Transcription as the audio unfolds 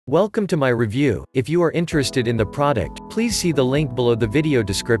Welcome to my review. If you are interested in the product, please see the link below the video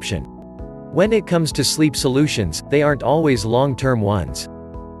description. When it comes to sleep solutions, they aren't always long-term ones.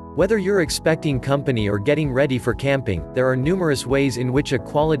 Whether you're expecting company or getting ready for camping, there are numerous ways in which a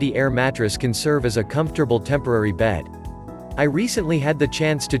quality air mattress can serve as a comfortable temporary bed. I recently had the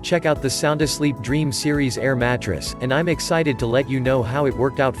chance to check out the SoundAsleep Dream Series air mattress, and I'm excited to let you know how it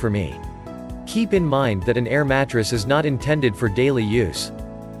worked out for me. Keep in mind that an air mattress is not intended for daily use.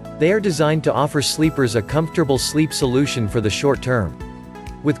 They are designed to offer sleepers a comfortable sleep solution for the short term.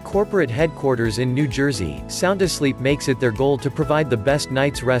 With corporate headquarters in New Jersey, SoundAsleep makes it their goal to provide the best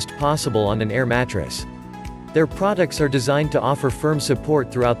night's rest possible on an air mattress. Their products are designed to offer firm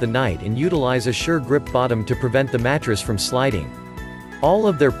support throughout the night and utilize a SureGrip bottom to prevent the mattress from sliding. All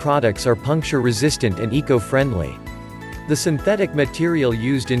of their products are puncture-resistant and eco-friendly. The synthetic material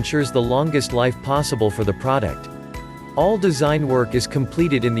used ensures the longest life possible for the product. All design work is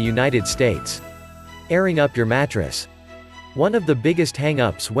completed in the United States. Airing up your mattress. One of the biggest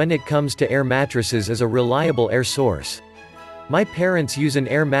hang-ups when it comes to air mattresses is a reliable air source. My parents use an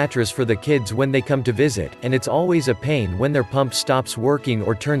air mattress for the kids when they come to visit, and it's always a pain when their pump stops working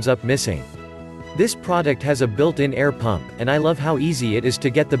or turns up missing. This product has a built-in air pump, and I love how easy it is to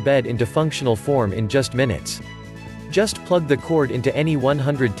get the bed into functional form in just minutes. Just plug the cord into any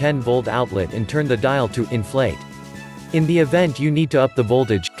 110-volt outlet and turn the dial to inflate. In the event you need to up the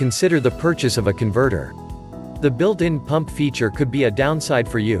voltage, consider the purchase of a converter. The built-in pump feature could be a downside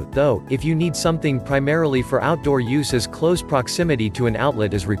for you, though, if you need something primarily for outdoor use as close proximity to an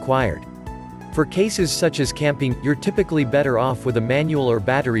outlet is required. For cases such as camping, you're typically better off with a manual or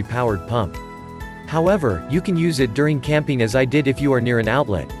battery-powered pump. However, you can use it during camping as I did if you are near an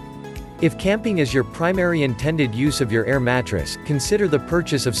outlet. If camping is your primary intended use of your air mattress, consider the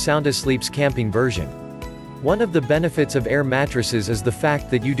purchase of SoundAsleep's camping version. One of the benefits of air mattresses is the fact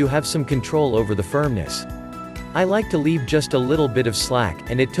that you do have some control over the firmness. I like to leave just a little bit of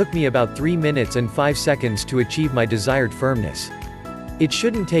slack, and it took me about 3 minutes and 5 seconds to achieve my desired firmness. It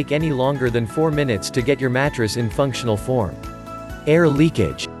shouldn't take any longer than 4 minutes to get your mattress in functional form. Air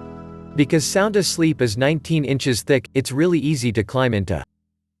leakage. Because SoundAsleep is 19 inches thick, it's really easy to climb into.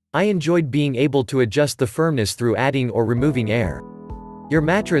 I enjoyed being able to adjust the firmness through adding or removing air. Your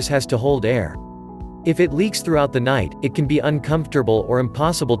mattress has to hold air. If it leaks throughout the night, it can be uncomfortable or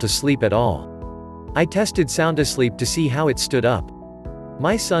impossible to sleep at all. I tested SoundAsleep to see how it stood up.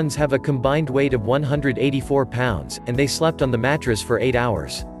 My sons have a combined weight of 184 pounds, and they slept on the mattress for 8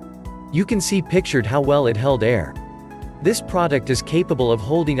 hours. You can see pictured how well it held air. This product is capable of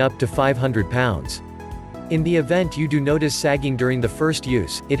holding up to 500 pounds. In the event you do notice sagging during the first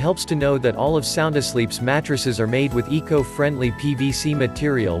use, it helps to know that all of SoundAsleep's mattresses are made with eco-friendly PVC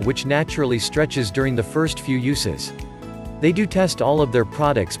material which naturally stretches during the first few uses. They do test all of their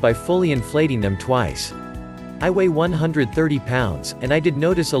products by fully inflating them twice. I weigh 130 pounds, and I did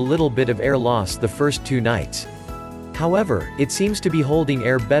notice a little bit of air loss the first 2 nights. However, it seems to be holding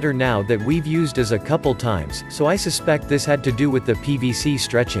air better now that we've used it a couple times, so I suspect this had to do with the PVC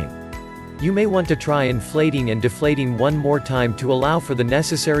stretching. You may want to try inflating and deflating one more time to allow for the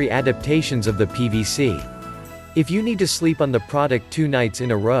necessary adaptations of the PVC. If you need to sleep on the product 2 nights in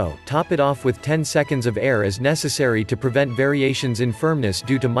a row, top it off with 10 seconds of air as necessary to prevent variations in firmness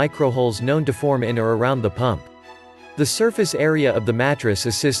due to microholes known to form in or around the pump. The surface area of the mattress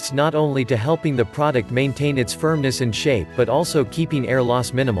assists not only to helping the product maintain its firmness and shape but also keeping air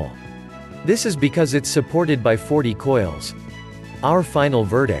loss minimal. This is because it's supported by 40 coils. Our final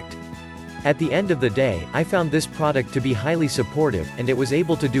verdict. At the end of the day, I found this product to be highly supportive, and it was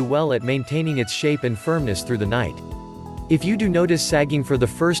able to do well at maintaining its shape and firmness through the night. If you do notice sagging for the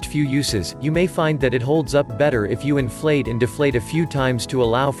first few uses, you may find that it holds up better if you inflate and deflate a few times to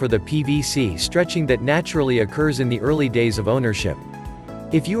allow for the PVC stretching that naturally occurs in the early days of ownership.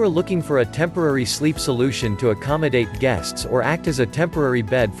 If you are looking for a temporary sleep solution to accommodate guests or act as a temporary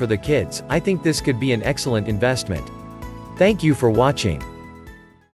bed for the kids, I think this could be an excellent investment. Thank you for watching.